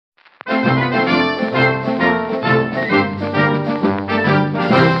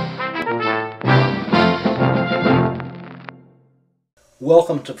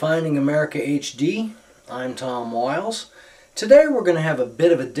Welcome to Finding America HD. I'm Tom Wiles. Today we're going to have a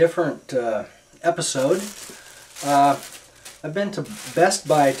bit of a different episode. I've been to Best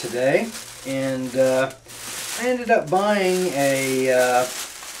Buy today and I ended up buying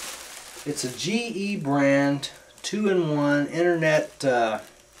it's a GE brand 2-in-1 internet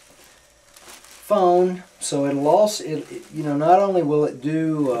phone. So it'll also, not only will it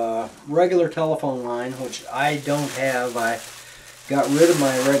do regular telephone line, which I don't have. I got rid of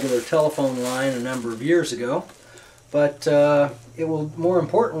my regular telephone line a number of years ago, but it will, more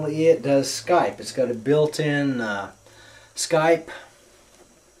importantly, it does Skype. It's got a built-in Skype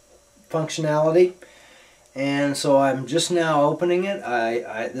functionality, and so I'm just now opening it.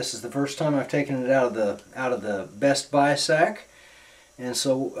 This is the first time I've taken it out of the Best Buy sack, and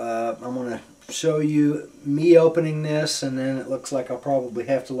so I'm going to show you me opening this, and then it looks like I'll probably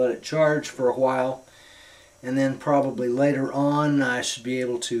have to let it charge for a while. And then probably later on I should be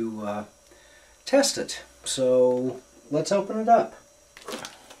able to test it. So let's open it up.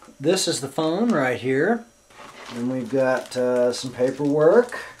 This is the phone right here. And we've got some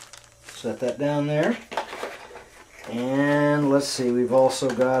paperwork. Set that down there. And let's see, we've also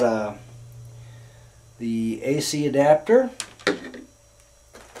got the AC adapter,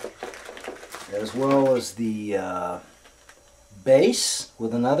 as well as the base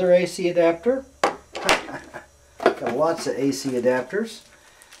with another AC adapter. Got lots of AC adapters.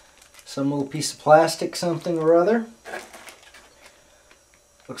 Some little piece of plastic, something or other.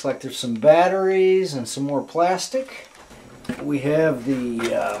 Looks like there's some batteries and some more plastic. We have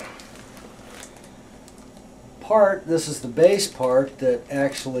the part, this is the base part that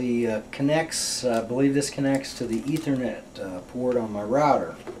actually connects, I believe this connects to the Ethernet port on my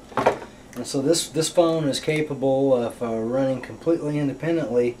router. And so this phone is capable of running completely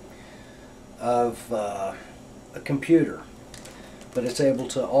independently of a computer, but it's able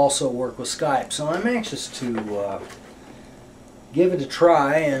to also work with Skype. So I'm anxious to give it a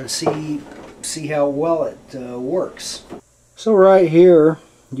try and see how well it works. So right here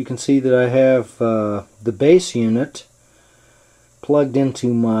you can see that I have the base unit plugged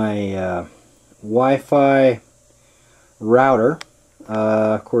into my Wi-Fi router.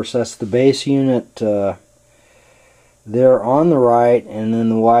 Of course, that's the base unit there on the right, and then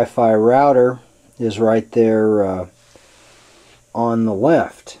the Wi-Fi router is right there on the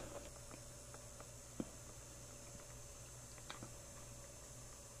left.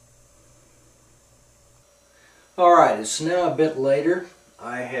 Alright, it's now a bit later.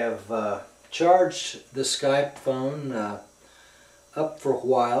 I have charged the Skype phone up for a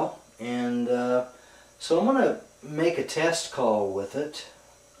while, and so I'm going to make a test call with it.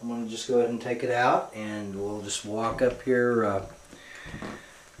 I'm going to just go ahead and take it out, and we'll just walk up here,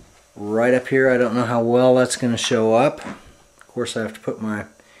 right up here. I don't know how well that's going to show up. Of course, I have to put my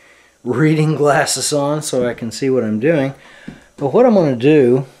reading glasses on so I can see what I'm doing. But what I'm going to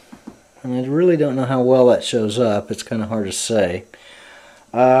do, and I really don't know how well that shows up, it's kind of hard to say.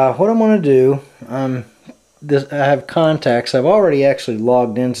 What I'm going to do, I have contacts. I've already actually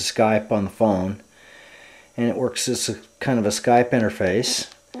logged into Skype on the phone, and it works as a kind of a Skype interface.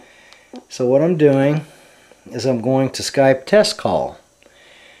 So what I'm doing is I'm going to Skype test call.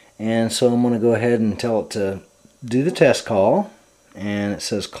 And so I'm going to go ahead and tell it to do the test call, and it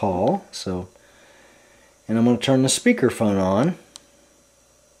says call. So, and I'm going to turn the speakerphone on.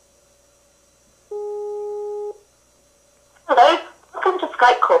 Hello, welcome to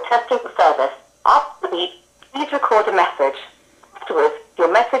Skype call testing service. After the beep, please record a message. Afterwards,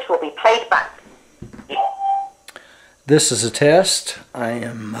 your message will be played back. This is a test. I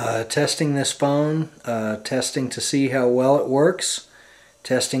am testing this phone, testing to see how well it works.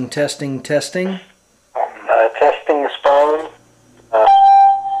 Testing, testing, testing. Testing this phone.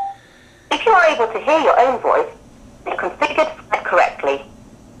 If you are able to hear your own voice, you configured Skype correctly.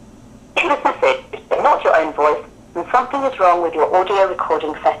 If this message is not your own voice, then something is wrong with your audio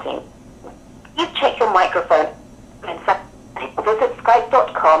recording setting. Please check your microphone and visit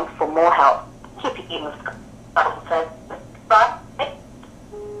skype.com for more help. Keep it in with Skype. Bye.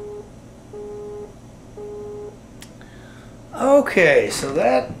 Okay, so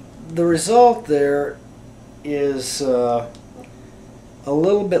the result there is a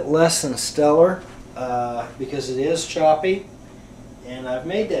little bit less than stellar because it is choppy, and I've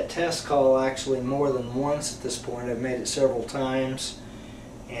made that test call actually more than once at this point. I've made it several times,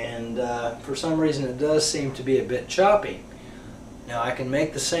 and for some reason it does seem to be a bit choppy. Now I can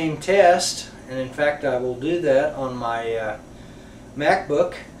make the same test, and in fact I will do that on my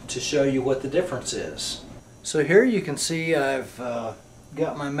MacBook to show you what the difference is. So here you can see I've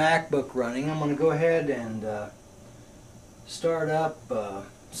got my MacBook running. I'm going to go ahead and start up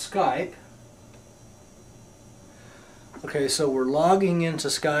Skype. Okay, so we're logging into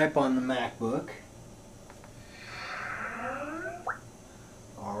Skype on the MacBook.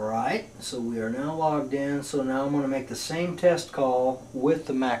 Alright, so we are now logged in, so now I'm going to make the same test call with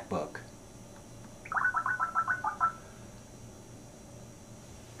the MacBook.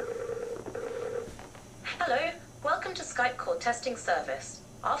 Hello, welcome to Skype call testing service.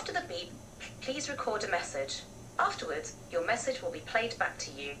 After the beep, please record a message. Afterwards, your message will be played back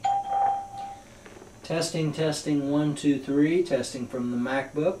to you. Testing, testing, 1, 2, 3. Testing from the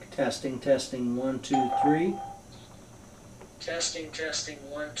MacBook. Testing, testing, 1, 2, 3. Testing, testing,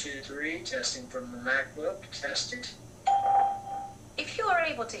 1, 2, 3. Testing from the MacBook. Testing. If you are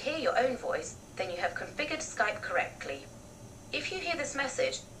able to hear your own voice, then you have configured Skype correctly. If you hear this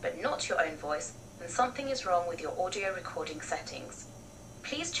message, but not your own voice, then something is wrong with your audio recording settings.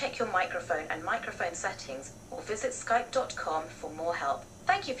 Please check your microphone and microphone settings or visit skype.com for more help.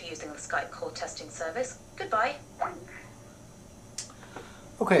 Thank you for using the Skype call testing service. Goodbye.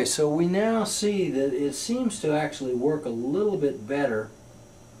 Okay, so we now see that it seems to actually work a little bit better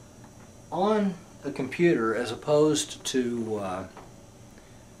on the computer as opposed to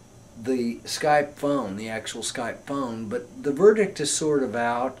the Skype phone, the actual Skype phone, but the verdict is sort of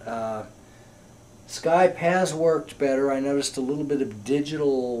out. Skype has worked better. I noticed a little bit of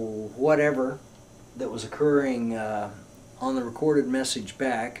digital whatever that was occurring on the recorded message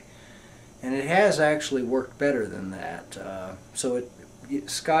back, and it has actually worked better than that.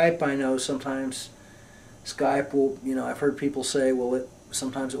 Skype, I know sometimes Skype will, I've heard people say, well,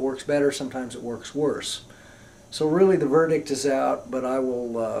 sometimes it works better, sometimes it works worse. So really the verdict is out, but I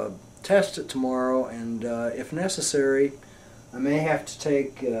will test it tomorrow, and if necessary, I may have to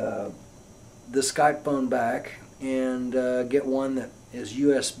take the Skype phone back and get one that is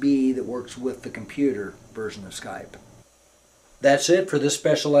USB that works with the computer version of Skype. That's it for this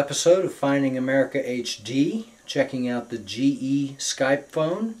special episode of Finding America HD, checking out the GE Skype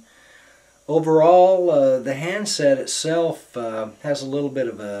phone. Overall, the handset itself has a little bit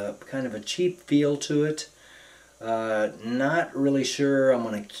of a kind of a cheap feel to it. Not really sure I'm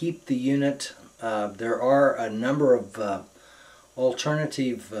going to keep the unit. There are a number of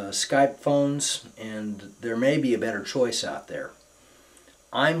alternative Skype phones, and there may be a better choice out there.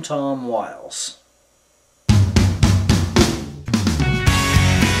 I'm Tom Wiles.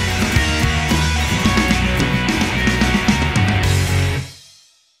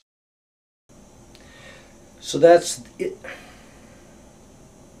 So that's it.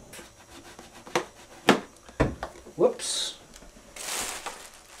 Whoops.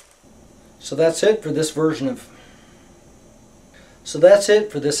 So that's it for this version of. So that's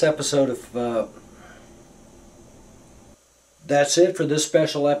it for this episode of. That's it for this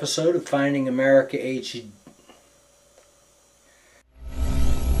special episode of Finding America HD.